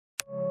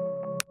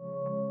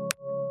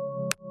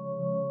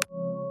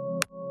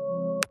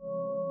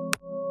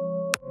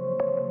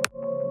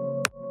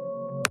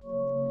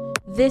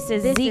This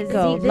is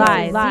Ziko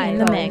live in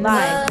the mix.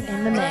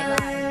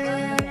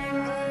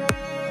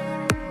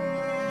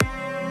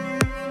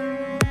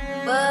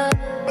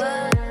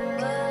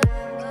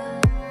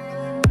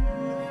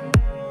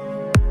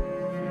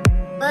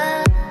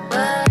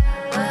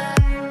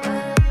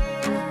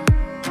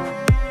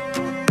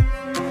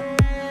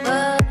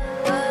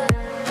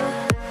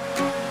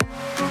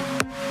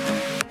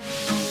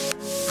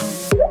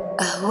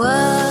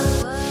 أهوى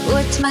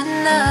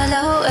وأتمنى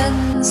لو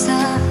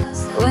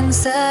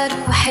وانسى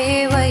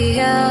روحي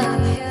وياك،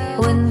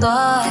 وإن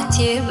ضاعت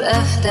يبقى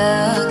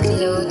فداك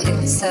لو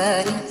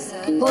تنساني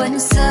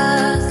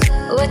وانساك،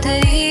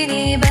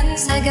 وتريني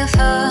بنسى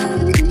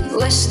جفاك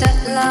واشتاق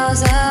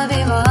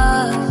لعذابي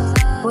معاك،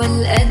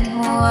 والقى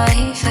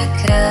دموعي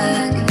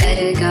فاكراك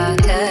ارجع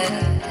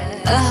تاني.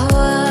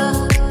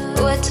 أهواك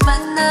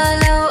واتمنى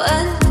لو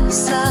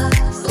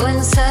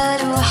وانسى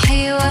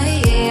روحي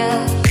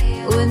وياك،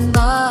 وإن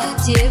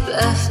ضاعت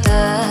يبقى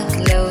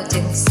فداك لو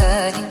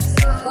تنساني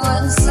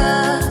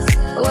وانساك،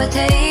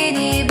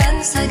 وتريني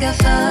بنسى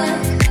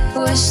جفاك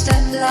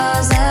واشتاق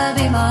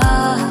لعذابي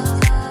معاك،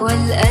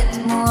 والقى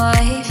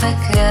دموعي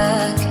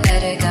فاكراك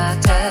ارجع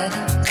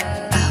تاني.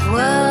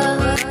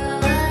 أهواك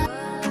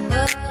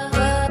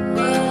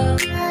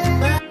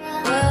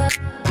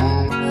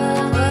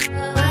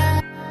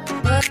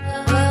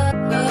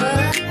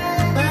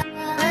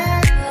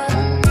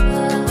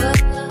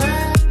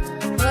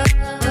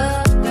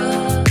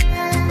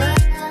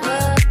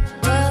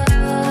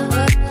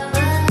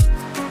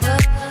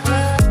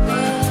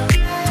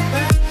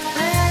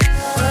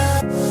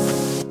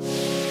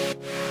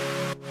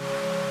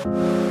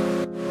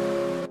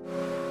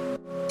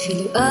في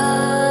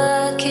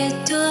لقاك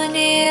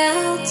الدنيا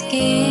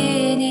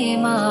تجيني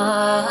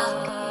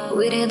معاك،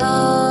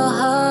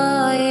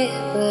 ورضاها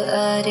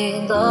يبقى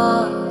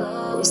رضاك،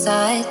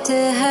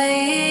 وساعتها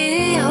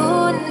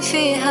يهون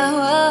في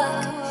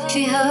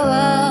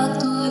هواك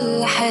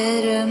طول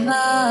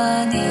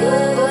حرماني.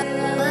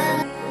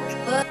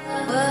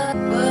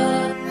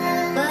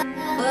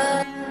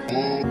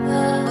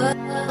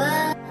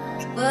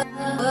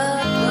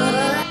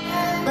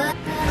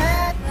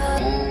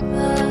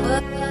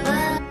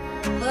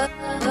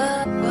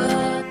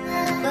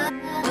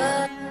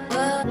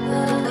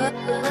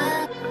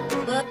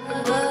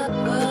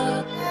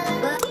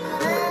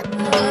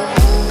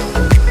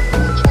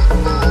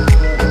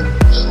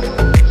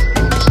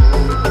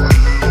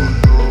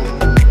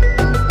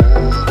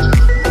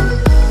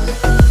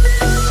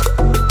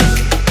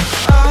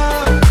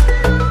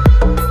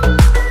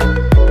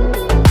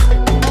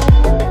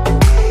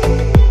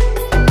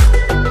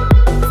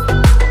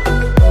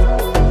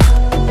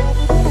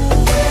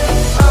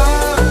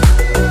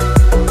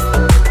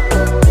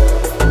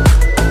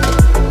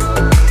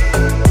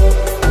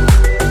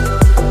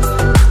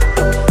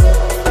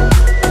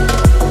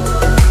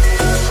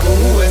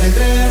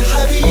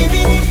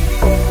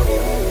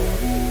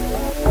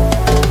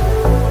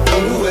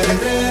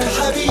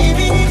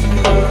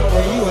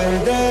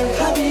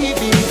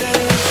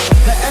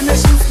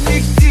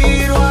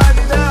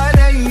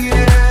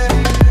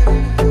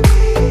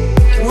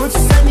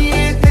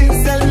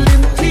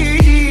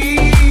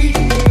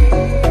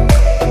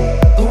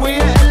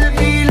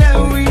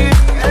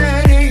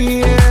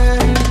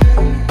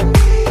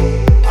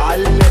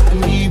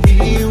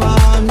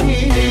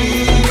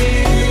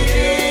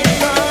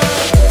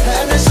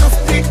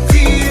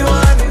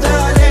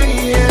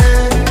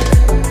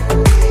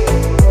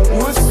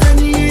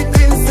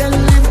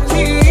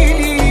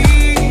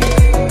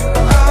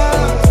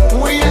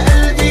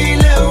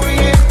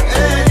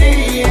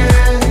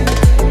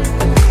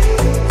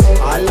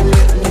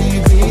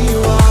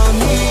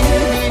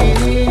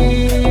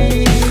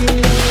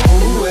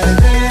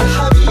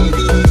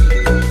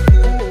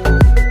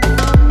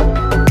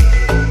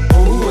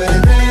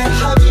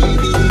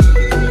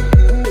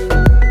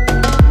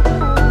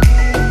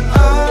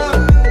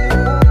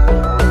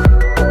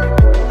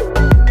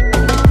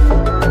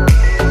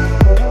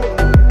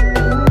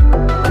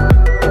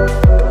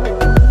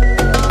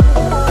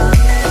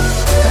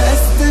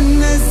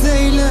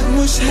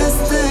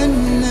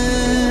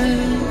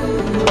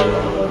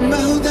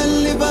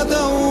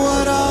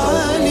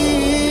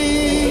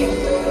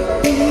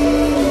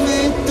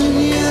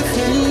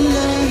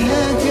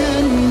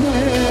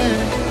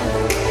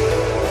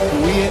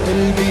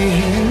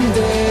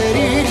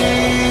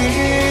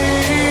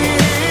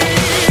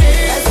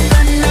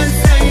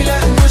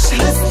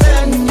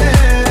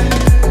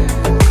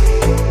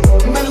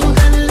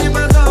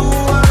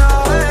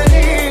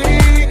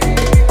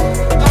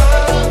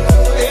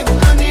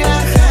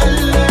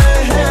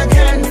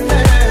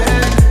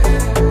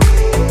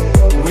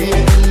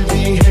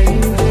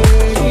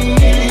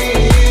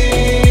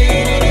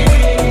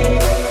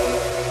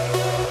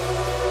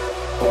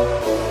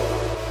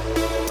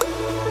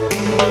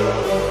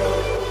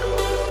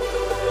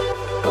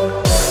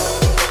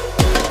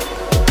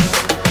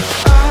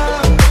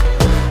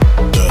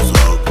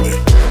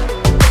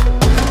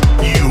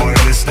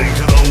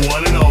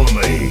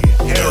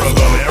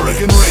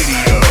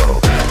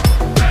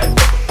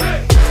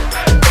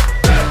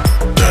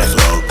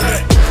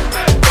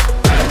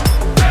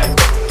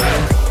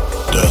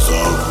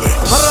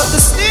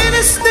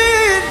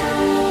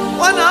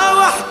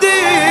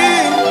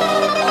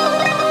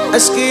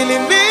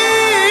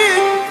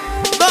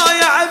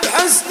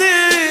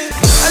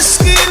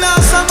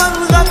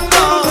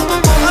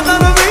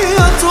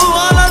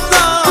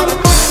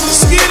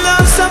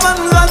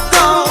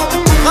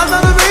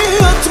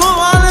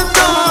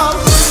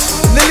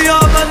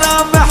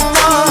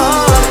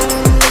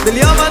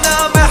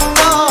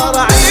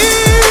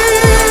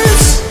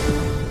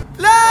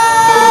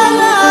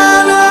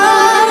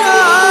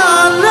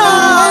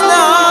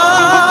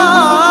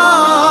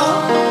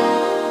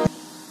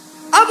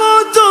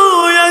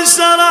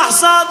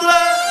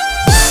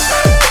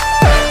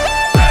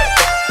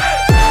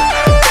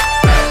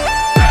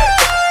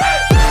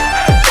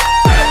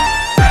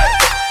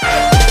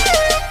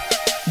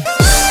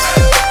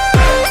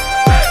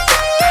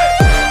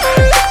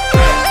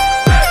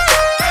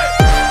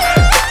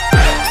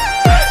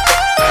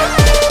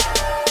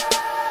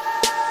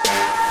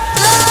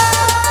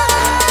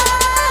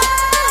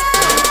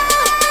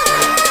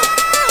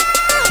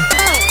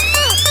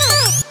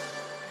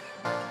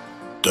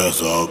 That's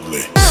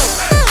ugly.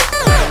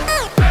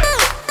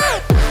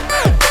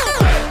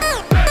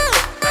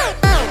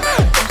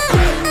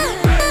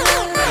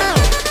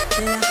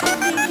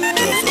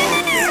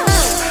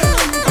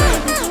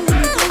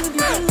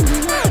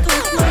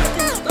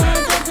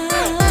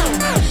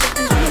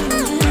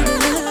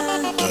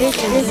 This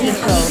is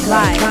Ziko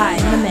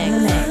live in the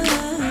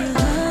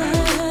mix.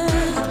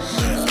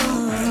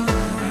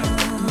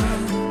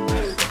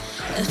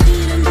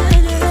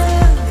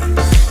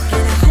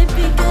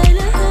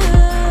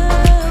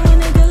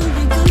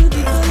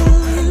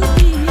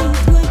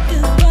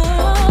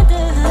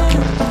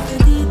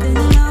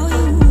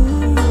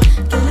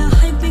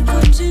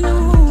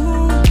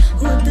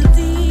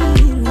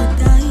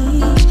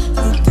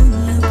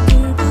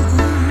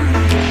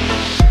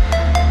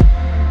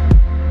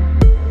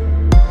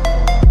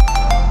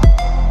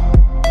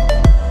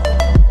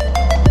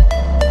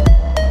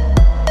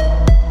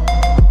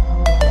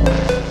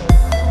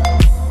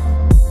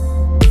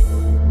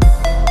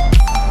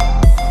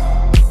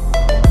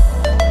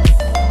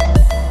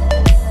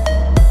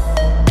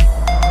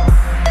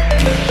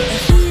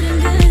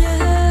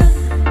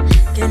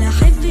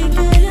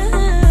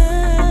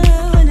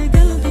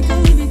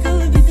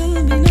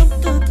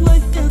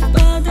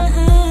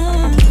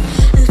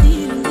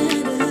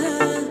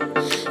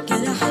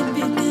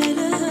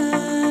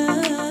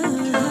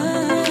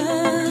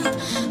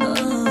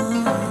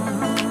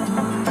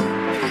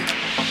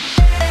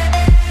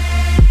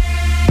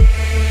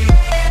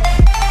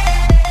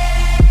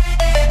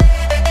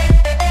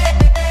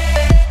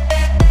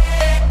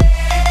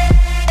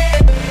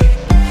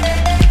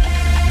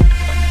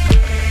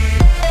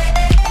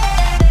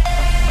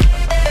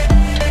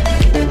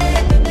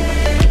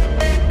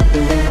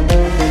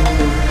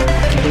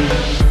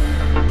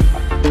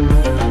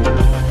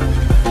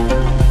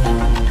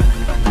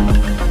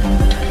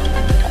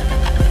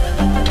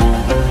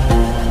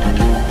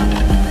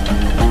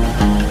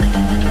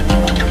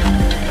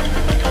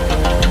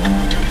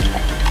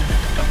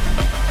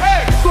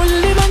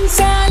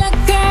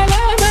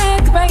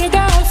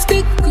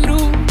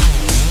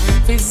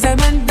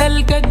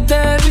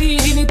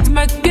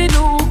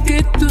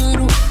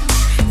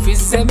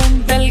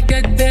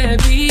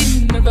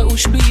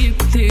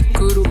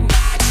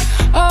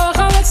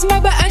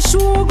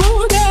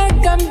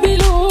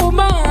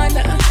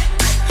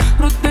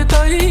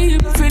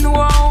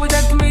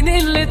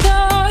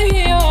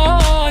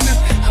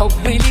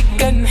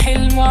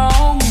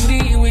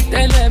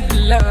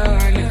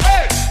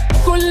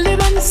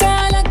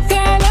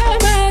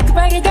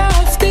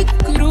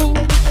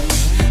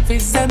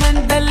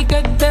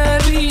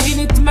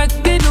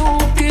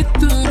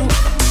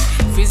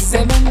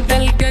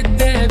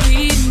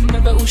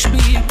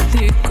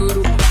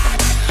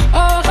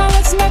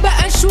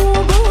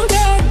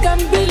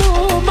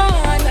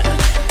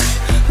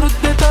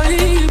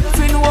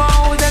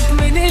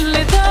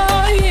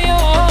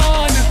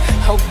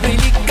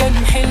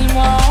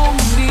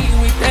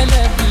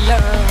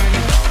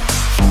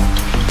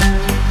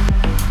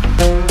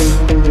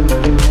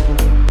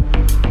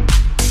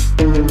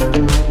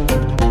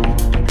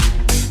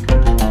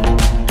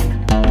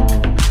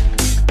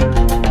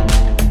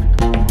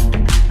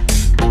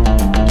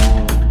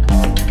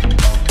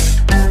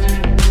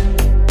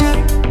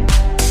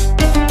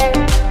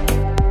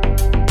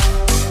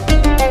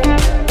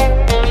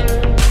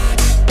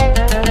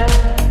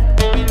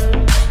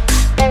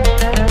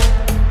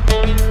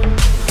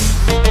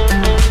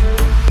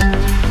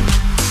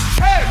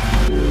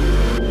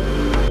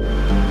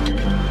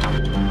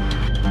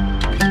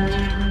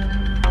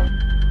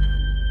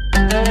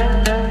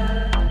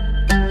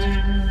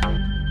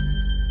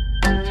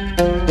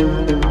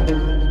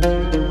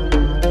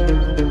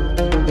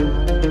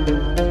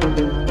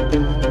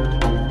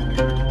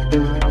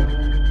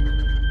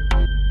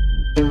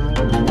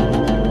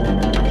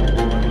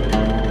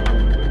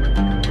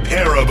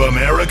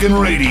 American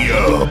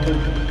radio.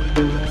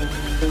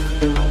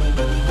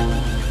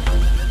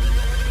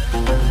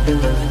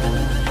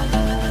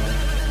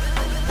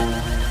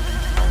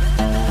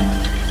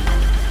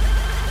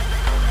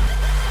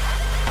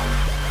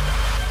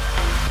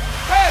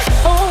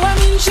 هو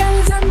مين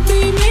شال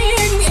ذنبي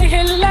مين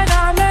ايه اللي انا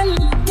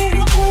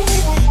عملته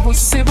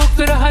بص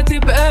بكره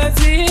هتبقى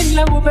فين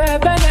لو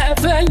باب انا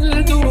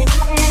قفلته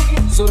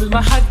ظلم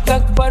حد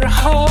اكبر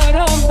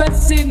حرام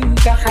بس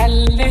انت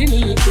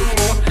حللته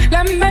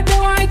لما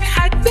توعد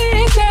حد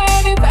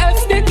تاني بقى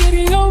افتكر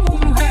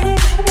يومها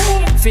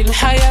في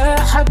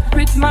الحياة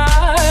حبت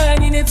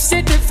معاني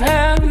نفسي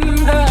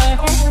تفهمها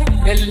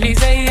اللي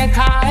زيك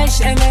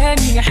عاش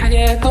اناني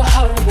حياته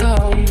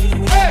حرام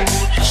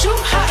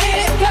شوف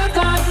حقيقتك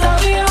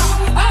عالطبيعة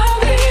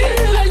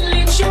قادر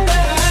خليك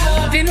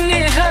شوفها دي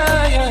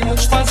النهاية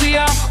مش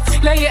فظيعة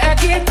لايقة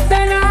جدا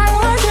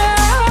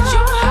عالوداع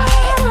شوف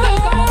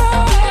حقيقتك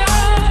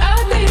عالطبيعة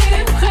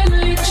قادر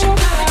خليك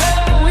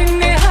شوفها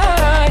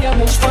والنهاية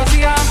مش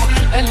فظيعة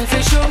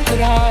ألف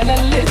شكر على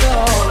اللي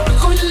دار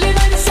كل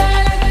ما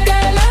انسالك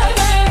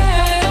كلامك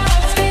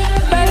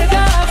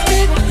برجع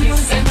افتكر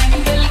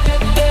الزمن ده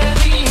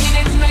الكدابين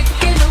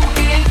اتمكنوا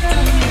جدا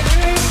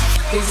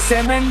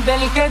الزمن ده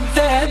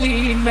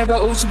الكدابين ما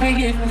بقوش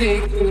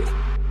بيفتكروا.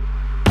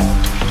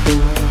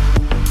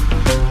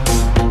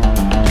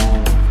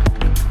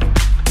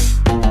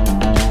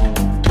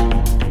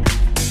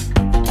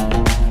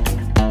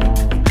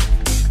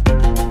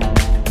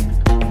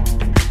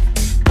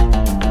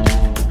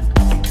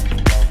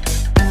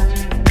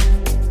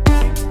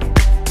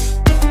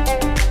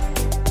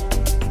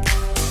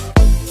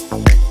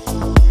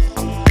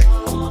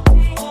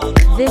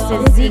 This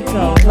is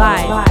Ziko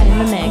live in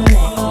the mix.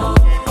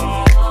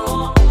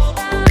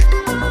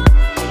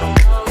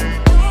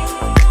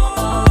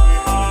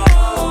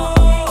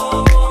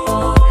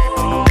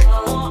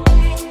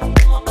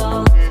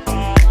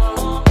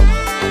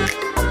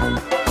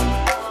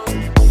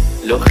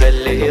 لو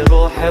خلي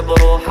روحي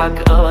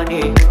بروحك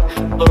اني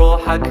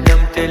بروحك هم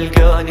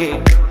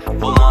تلقاني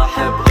وما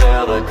احب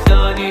غيرك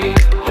ثاني.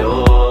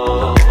 لو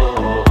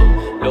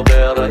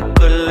غيرك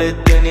كل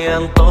الدنيا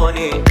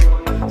انطوني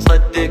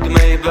صدق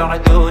ما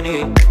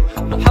يبعدوني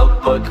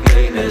وحبك ما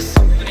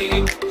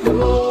ينسوني.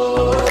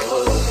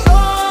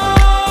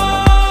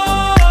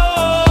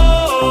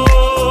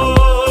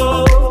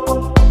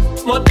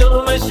 ما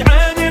تغمش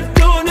عيني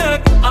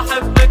بدونك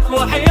احبك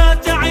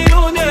وحياة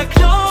عيونك.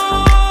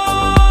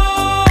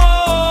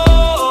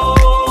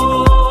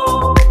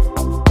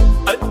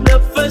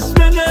 اتنفس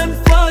من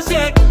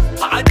انفاسك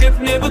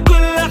عاتبني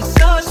بكل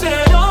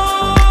احساسك.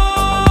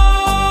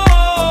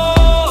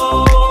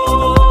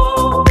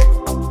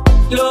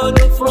 لو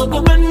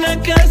نفرض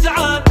منك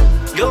ازعل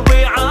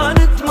قلبي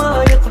عاند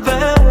ما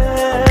يقبل.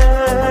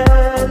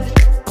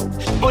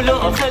 ولو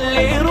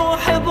اخلي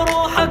روحي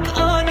بروحك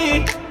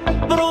اني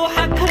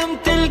بروحك هم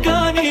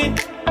تلقاني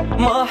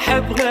ما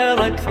احب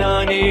غيرك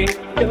ثاني.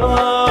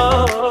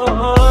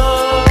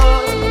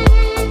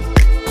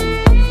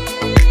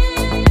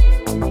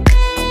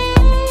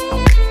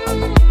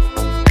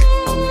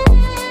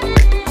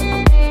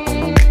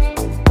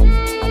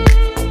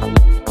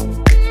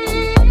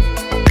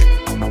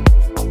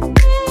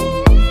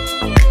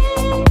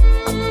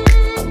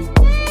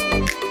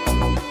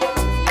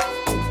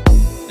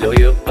 لو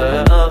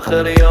يبقى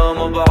آخر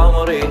يوم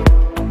بعمري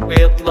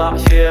ويطلع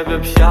شيب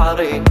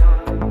بشعري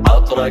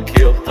عطرك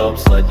يبقى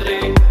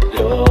بصدري.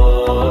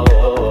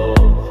 لو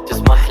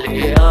تسمح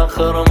لي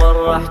آخر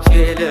مرة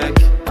احكي لك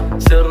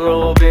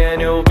سر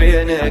بيني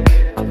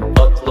وبينك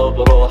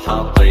بطلب روح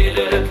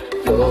اعطيلك.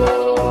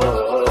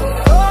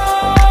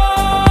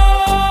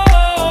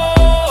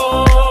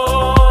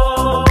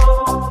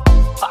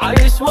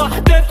 عايش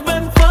وحدك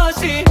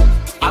بانفاسي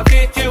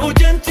عافيتي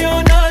وجنتي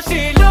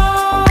وناسي.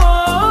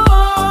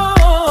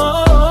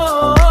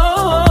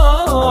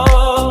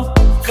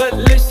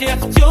 خليش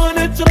يحجون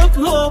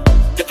اتركهم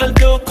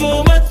تقلدوك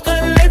وما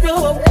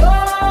تقلدهم.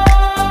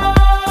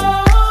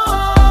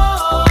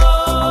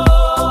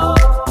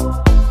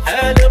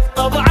 هل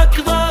بطبعك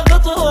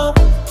ضاغطهم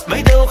ما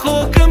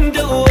يدوخوك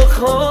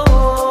مدوخهم.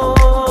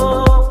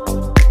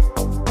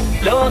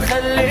 لو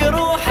اخلي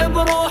روحي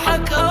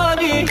بروحك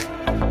اني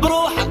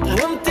بروحك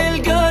هم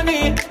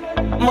تلقاني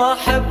ما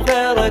احب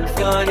غيرك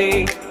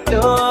ثاني.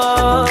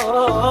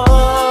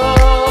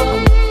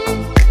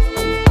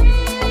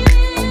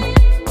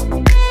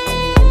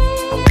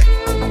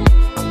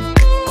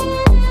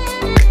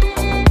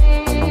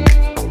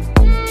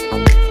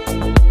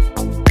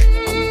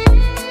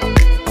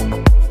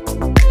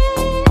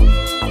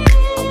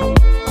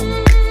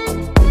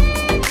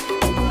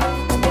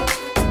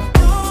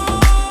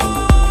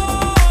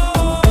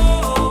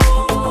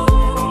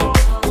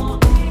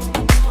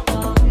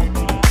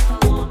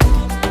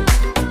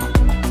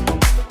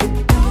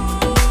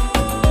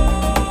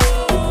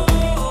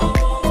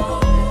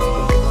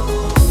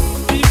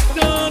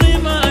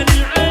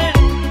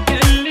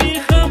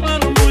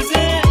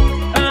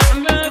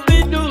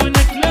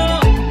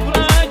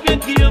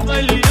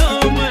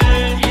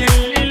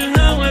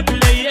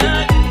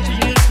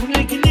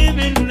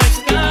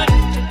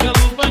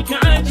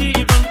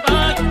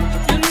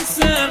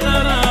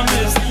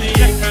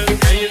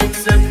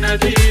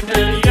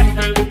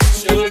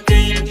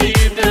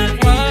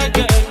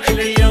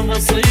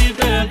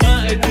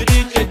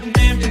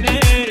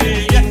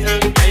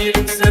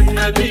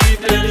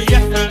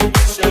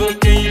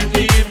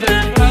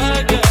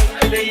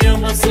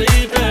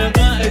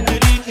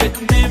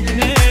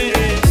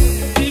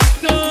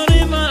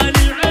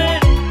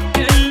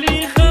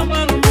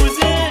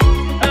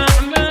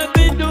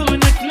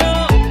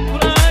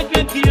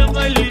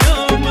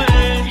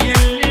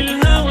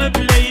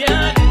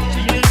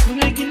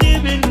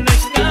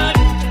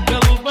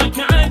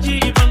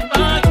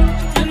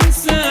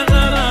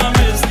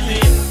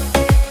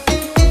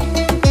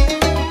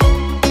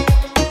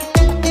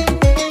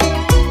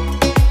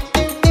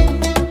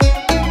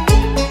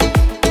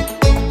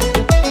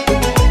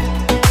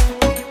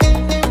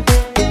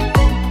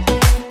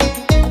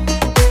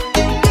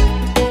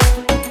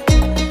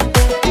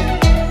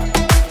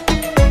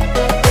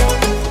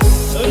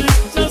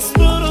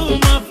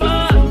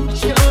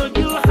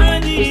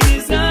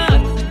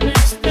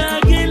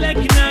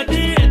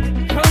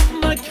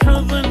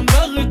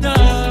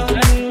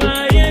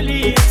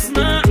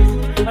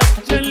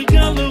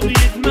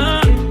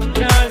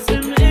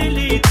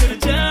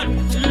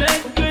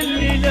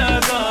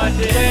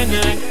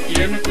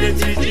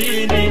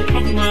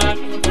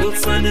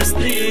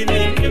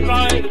 فيني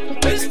ابعد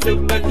بس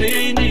تبقى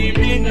فيني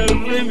بين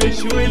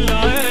الرمش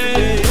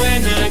والعين.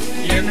 وينك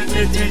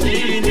يمتى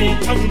تجيني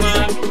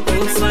حبك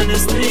توصل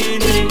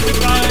سنيني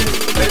ابعد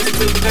بس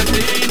تبقى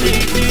فيني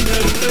بين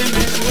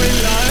الرمش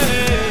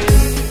والعين.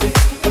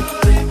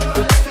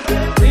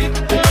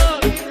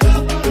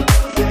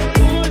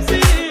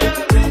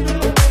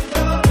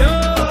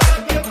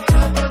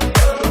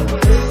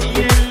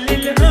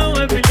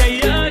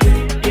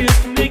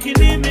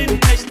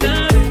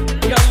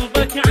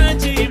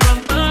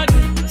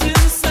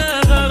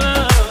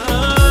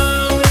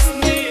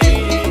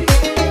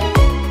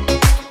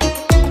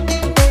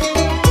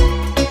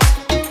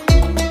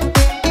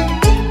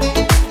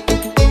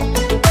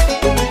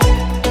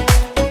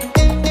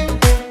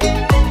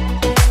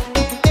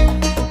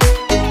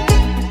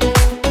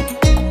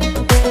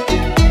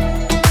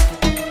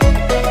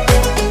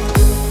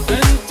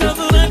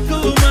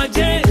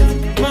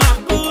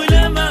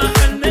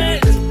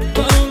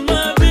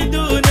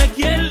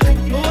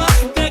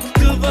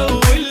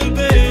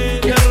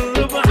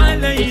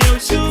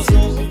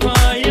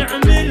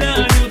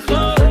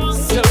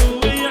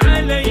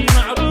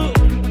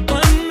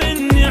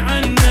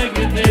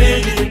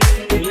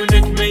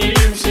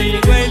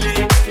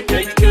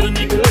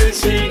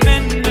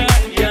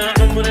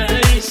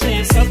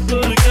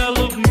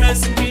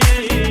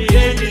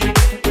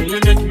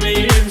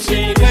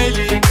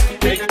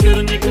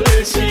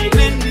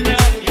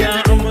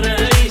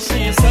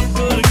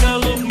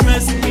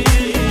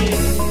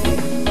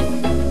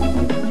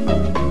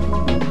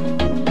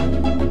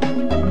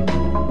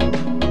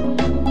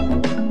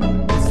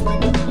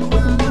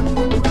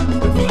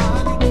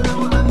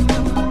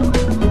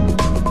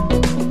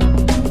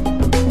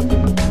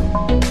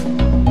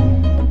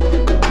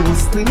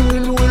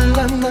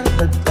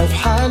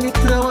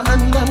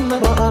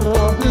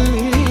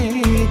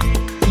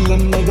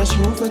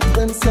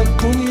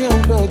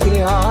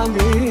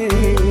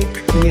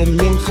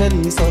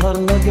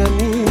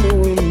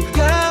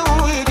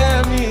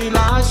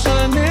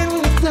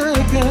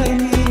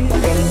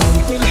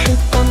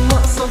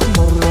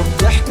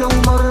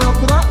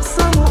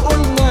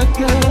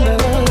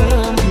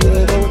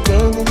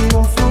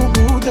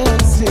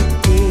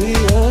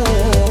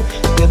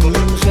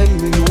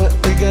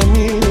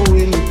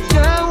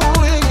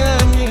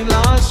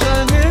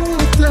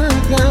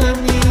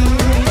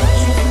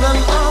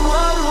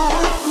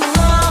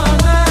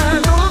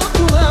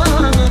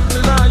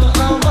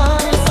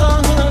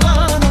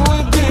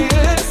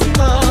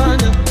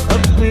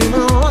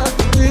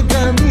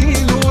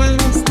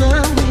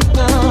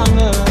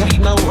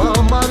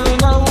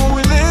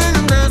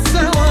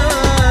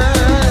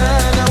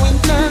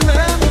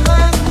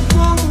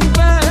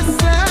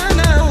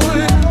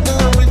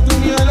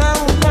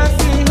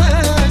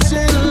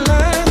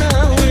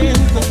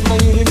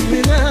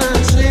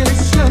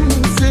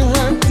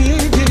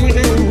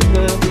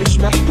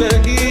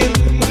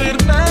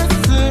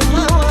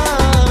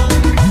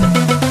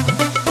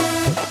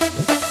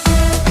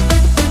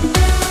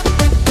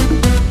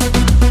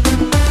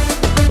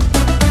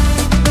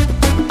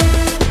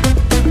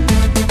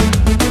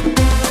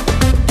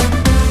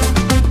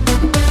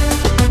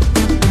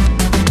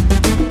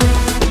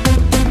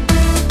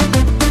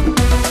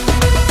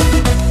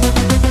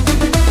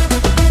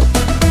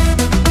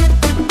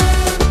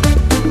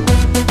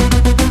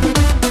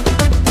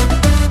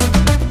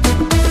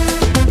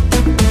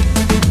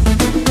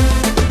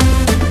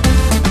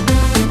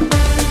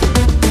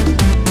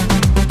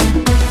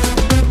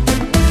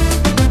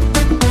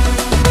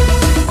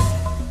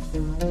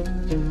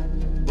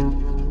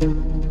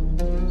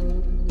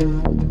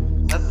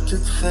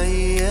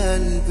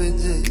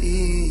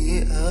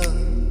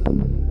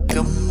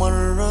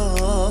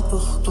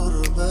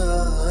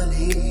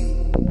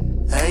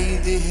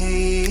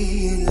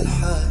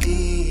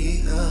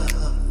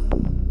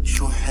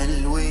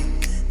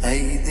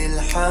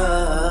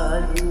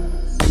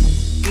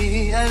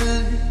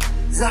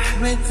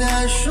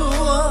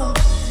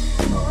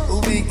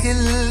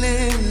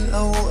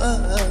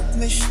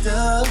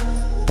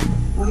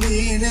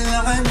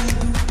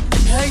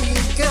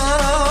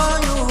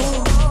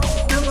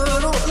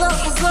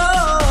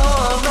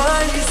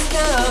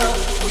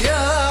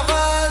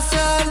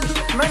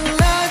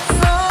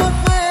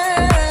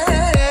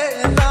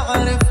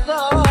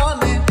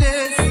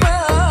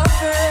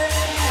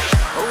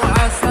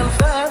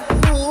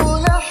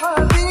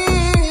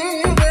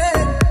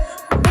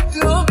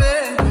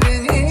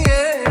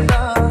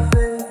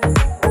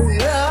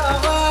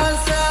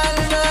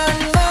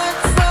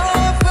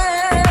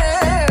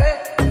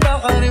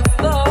 بعرف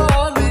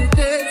ضامي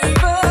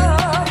تسبح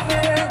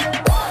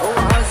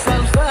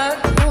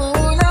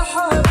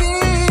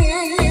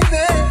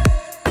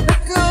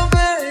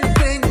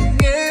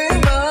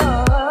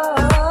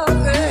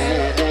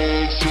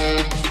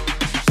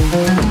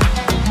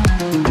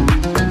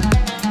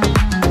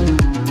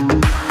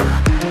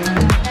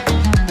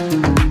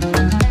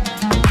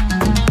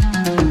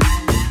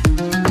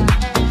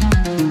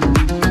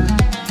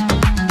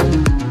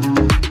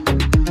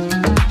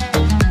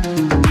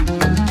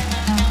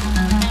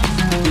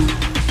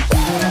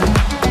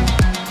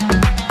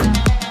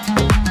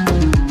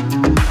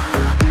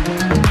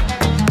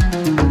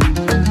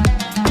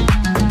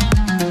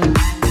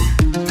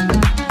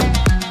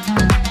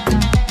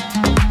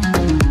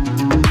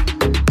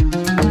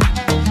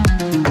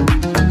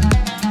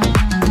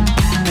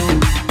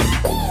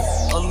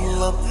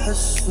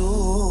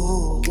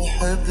أحسه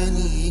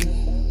بحبني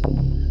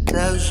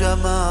لو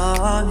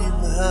جمعني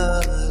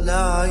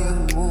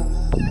بهالعيون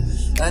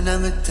أنا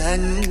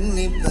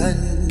متهني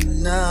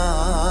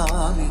بهالنعمة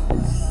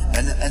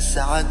أنا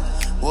أسعد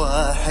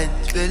واحد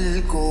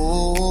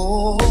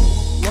بالكون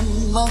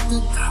لما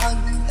تضحك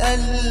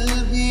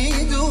قلبي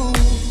يدوب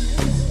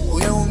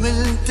ويوم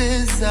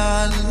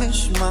تزعل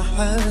مش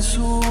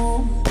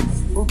محسوب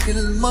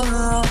وكل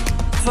مرة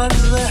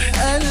فرح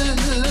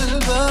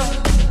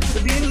قلبك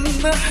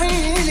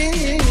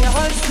بينمحيلي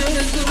عشر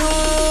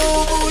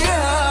دروب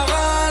ويا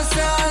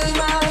عسل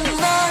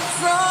منك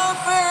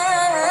صافي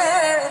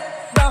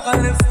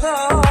بعرف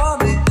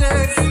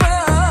طعمتك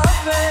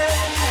شافي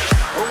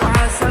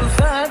وعسل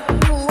خد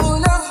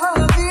ولا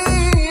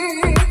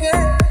حبيبي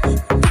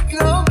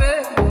تكرم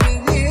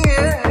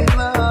الدنيا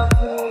ما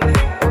في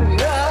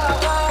ويا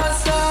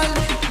عسل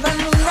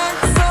منك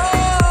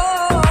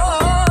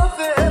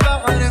صافي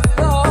بعرف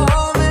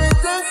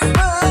طعمتك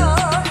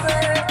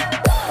شافي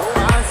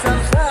وعسل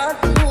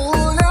خد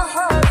ولا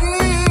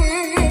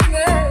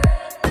حبيبي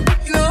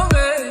تكرم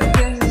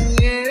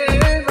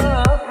الدنيا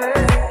ما في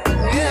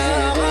يا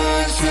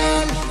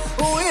عسل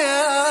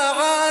ويا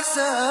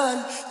عسل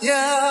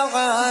يا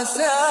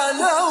عسل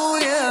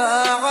ويا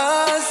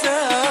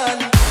عسل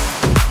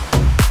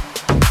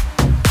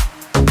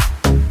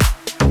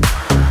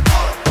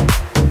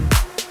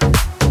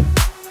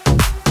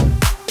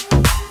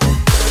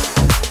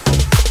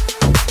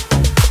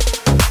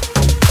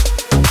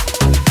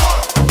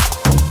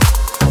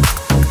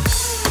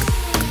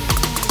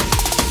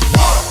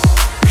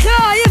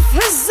خايف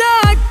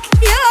هزاك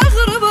يا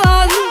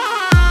غربان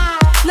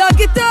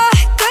لاقي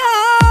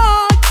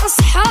تحتك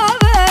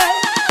أصحابي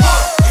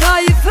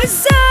خايف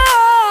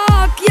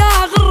هزاك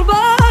يا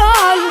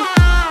غربان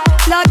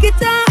لاقي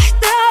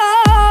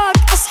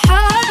تحتك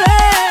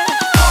أصحابي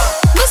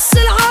نص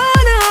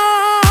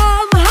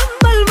العالم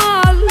هم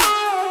المال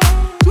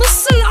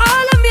نص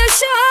العالم يا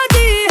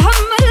شادي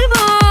هم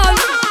المال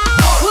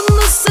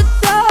والنص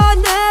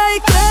الثاني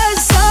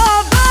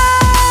كذابة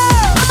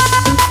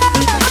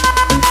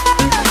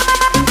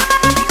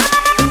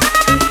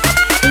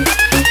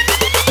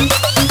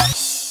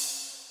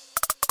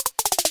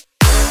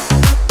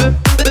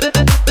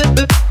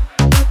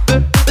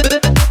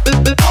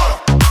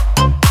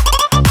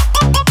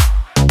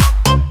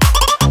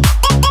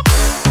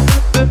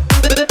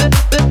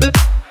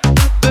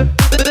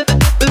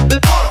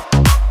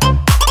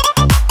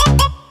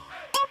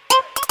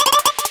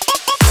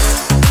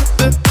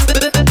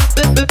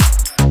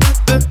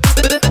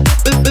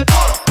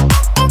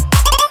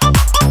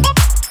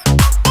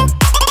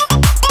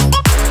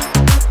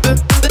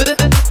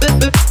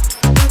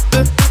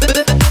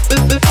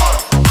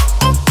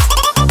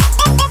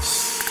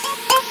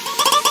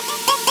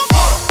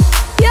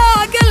يا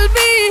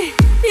قلبي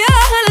يا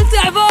هل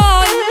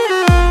تعبان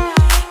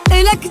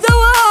إلك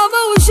دواء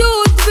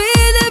موجود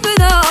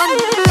بلبنان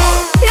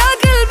يا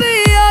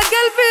قلبي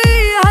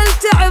هل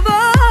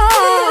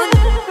تعبان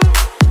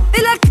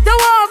إلك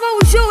دواء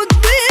موجود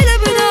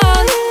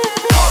بلبنان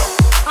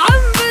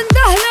عم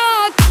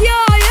بندهلك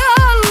يا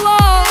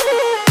الله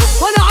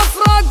وانا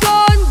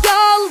عفراقان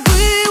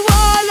قلبي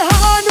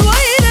والهان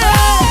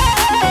وينك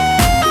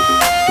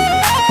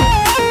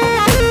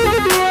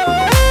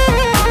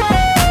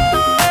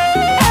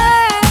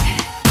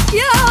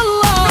يا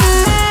الله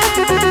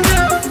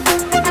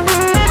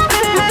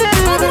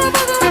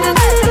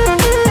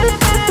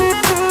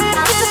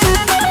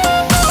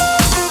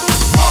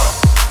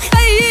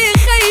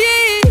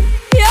خيي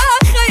يا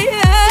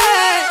خيي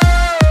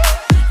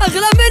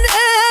أغلى من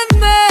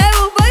أمي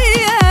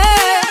وبيي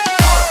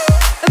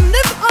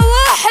بنبقى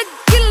واحد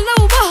كلنا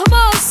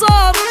ومهما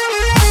صار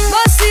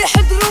مسيح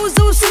دروز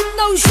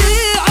وسنة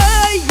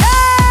وشيعية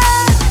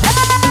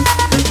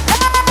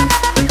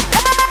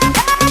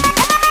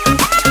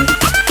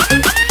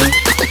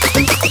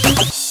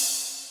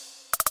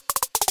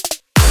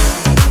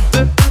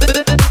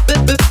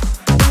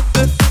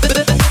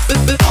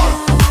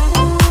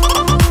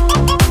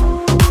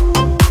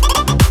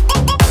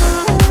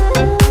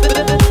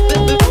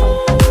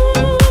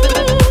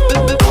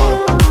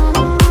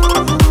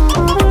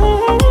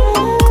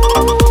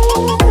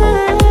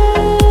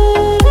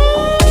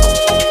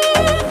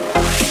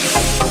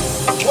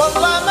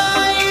والله ما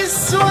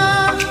يسوى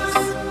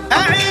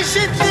أعيش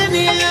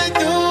الدنيا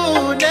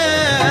دونك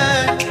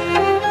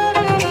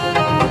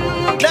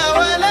لا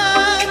ولا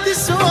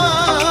تسوى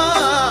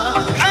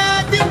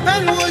عادي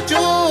بهالوجود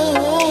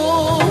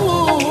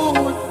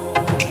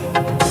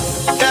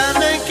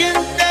دامك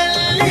انت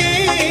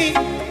اللي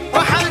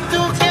وحدت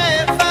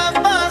وكيف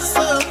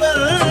بصبر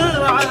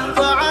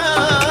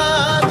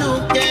عالبعاد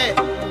وكيف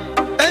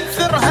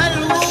انثر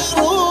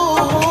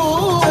هالورود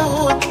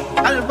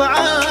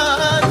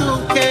عالبعاد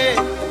وكيف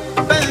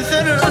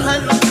بنثر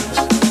هالورود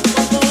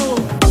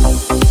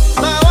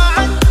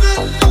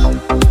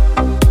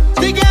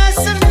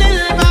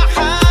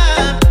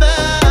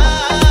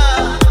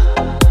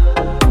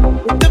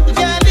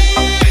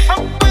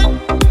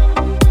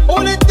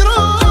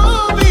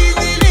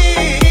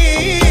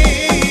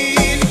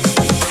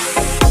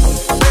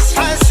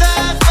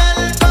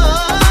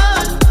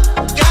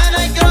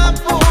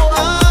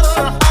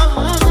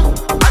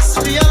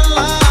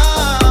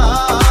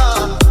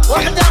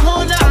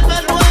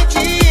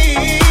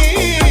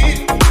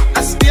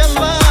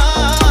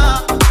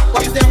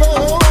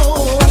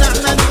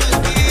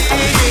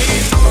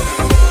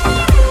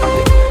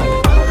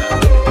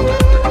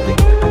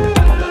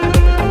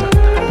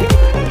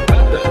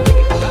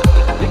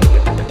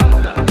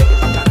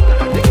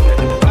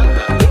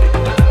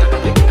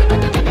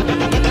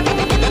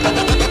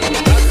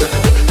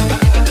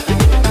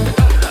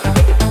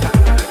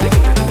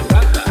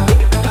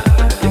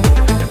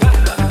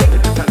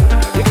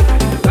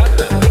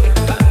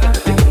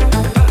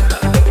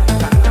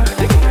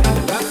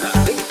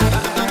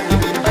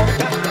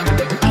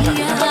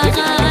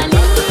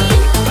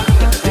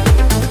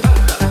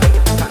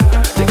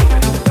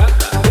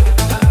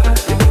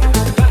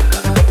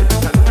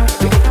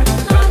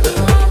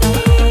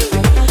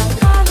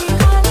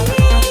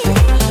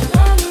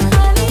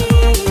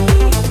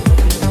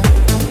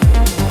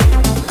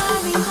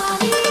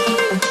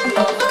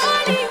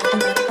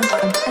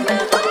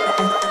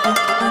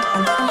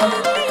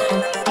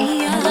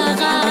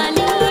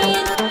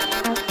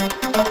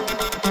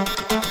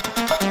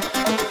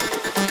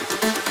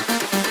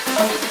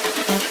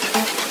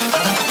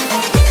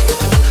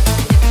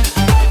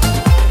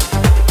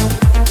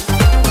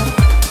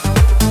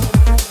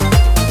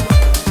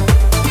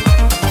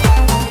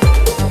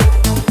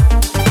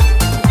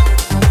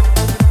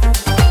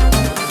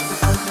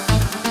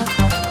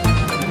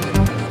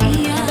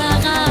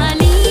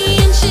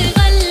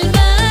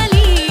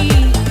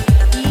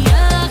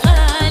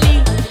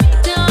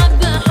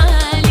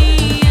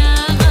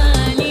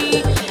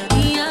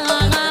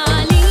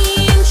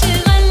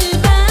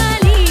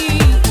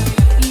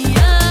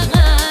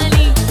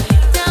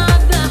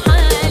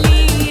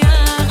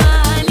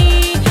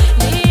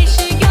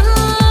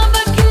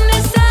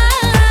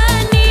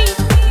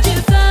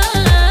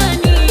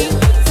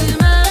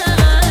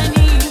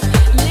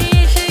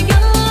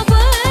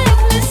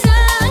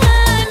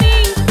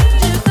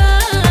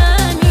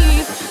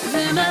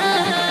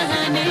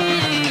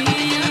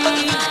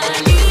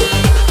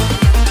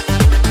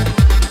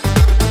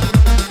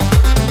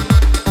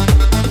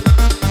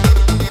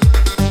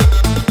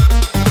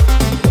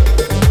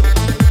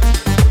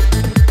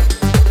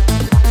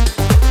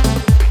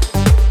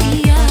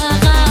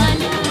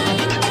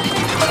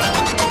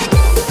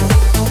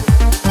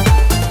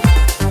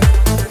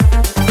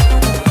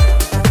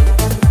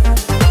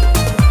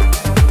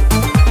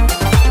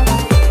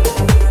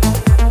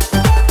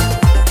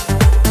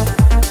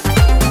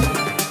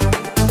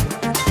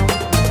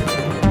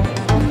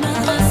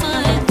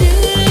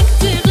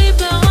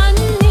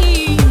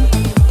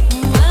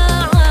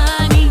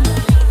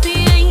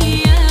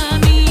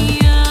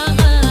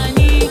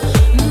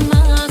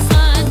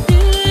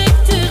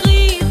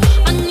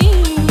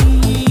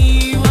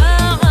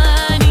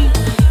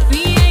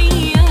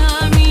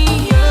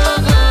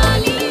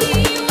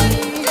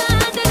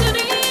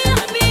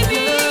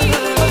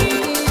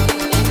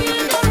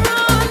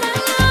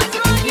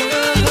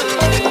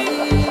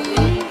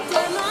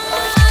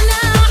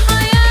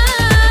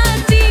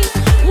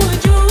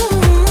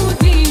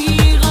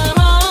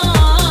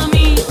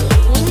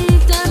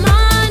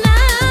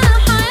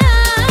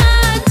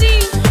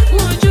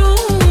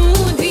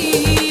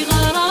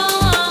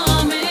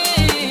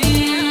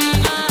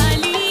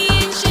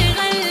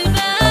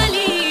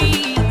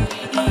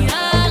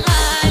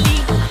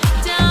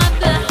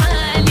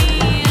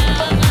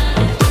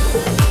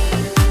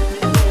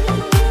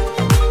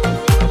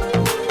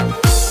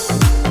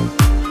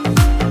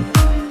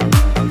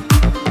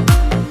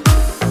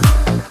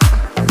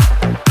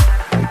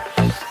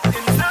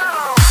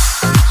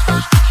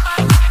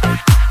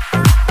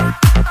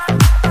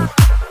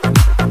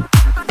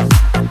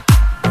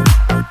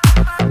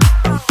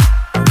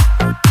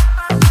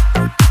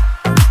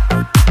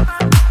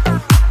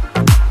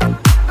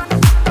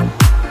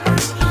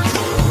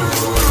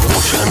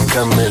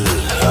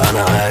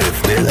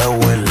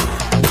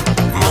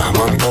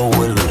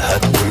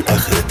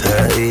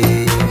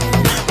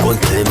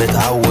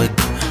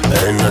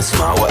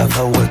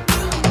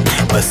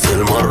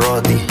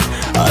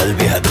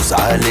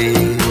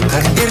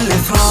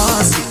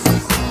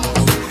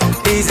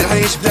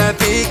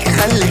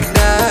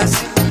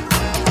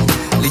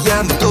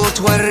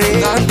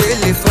توري عندي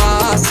اللي في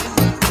راسي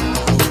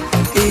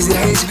ايزي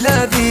نعيش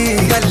بلادي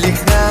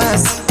خليك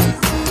ناسي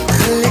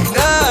خليك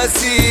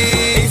ناسي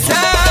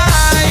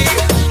انساي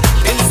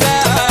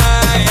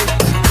انساي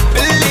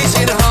باللي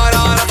شي نهار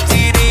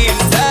عرفتيني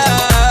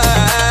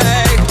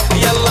انساي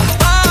يلا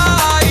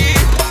باي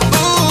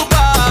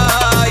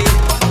وباي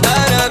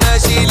انا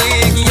ماشي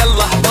ليك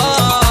يلا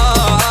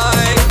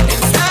باي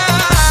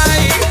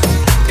انساي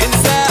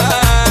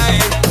انساي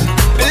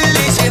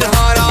باللي شي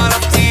نهار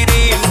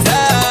عرفتيني انساي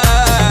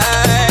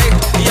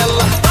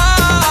يلا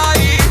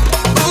باي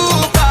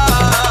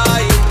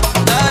وباي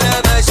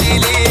انا ماشي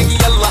ليك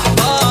يلا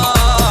باي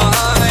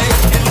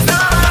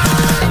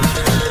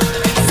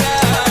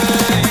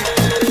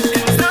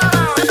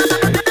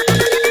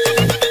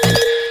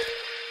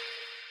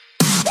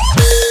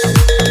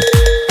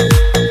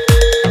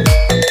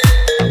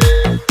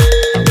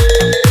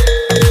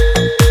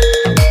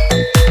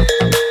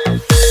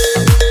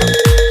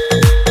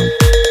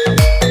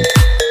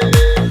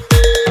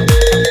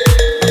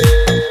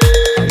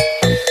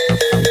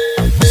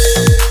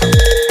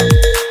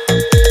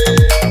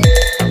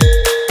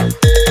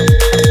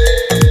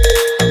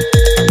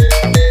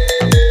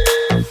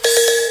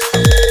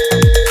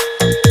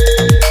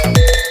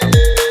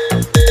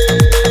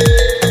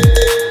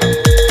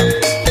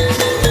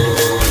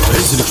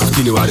عزلك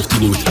شفتيني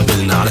وعرفتيني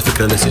واتقابلنا، على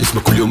فكرة ناسي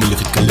اسمك كل يوم اللي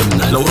في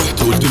اتكلمنا. لو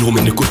رحت قلت لهم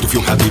اني كنت في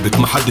يوم حبيبك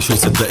محدش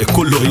هيصدقك،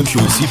 كله هيمشي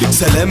ويسيبك.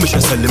 سلام مش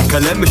هسلم،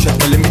 كلام مش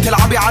هتكلم،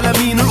 بتلعبي على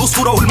مين؟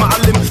 الاسطورة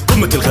والمعلم.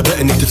 قمة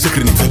الغباء انك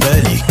تفتكر انك في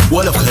بالي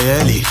ولا في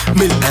خيالي.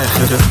 من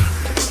الاخر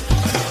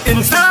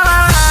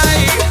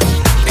انساي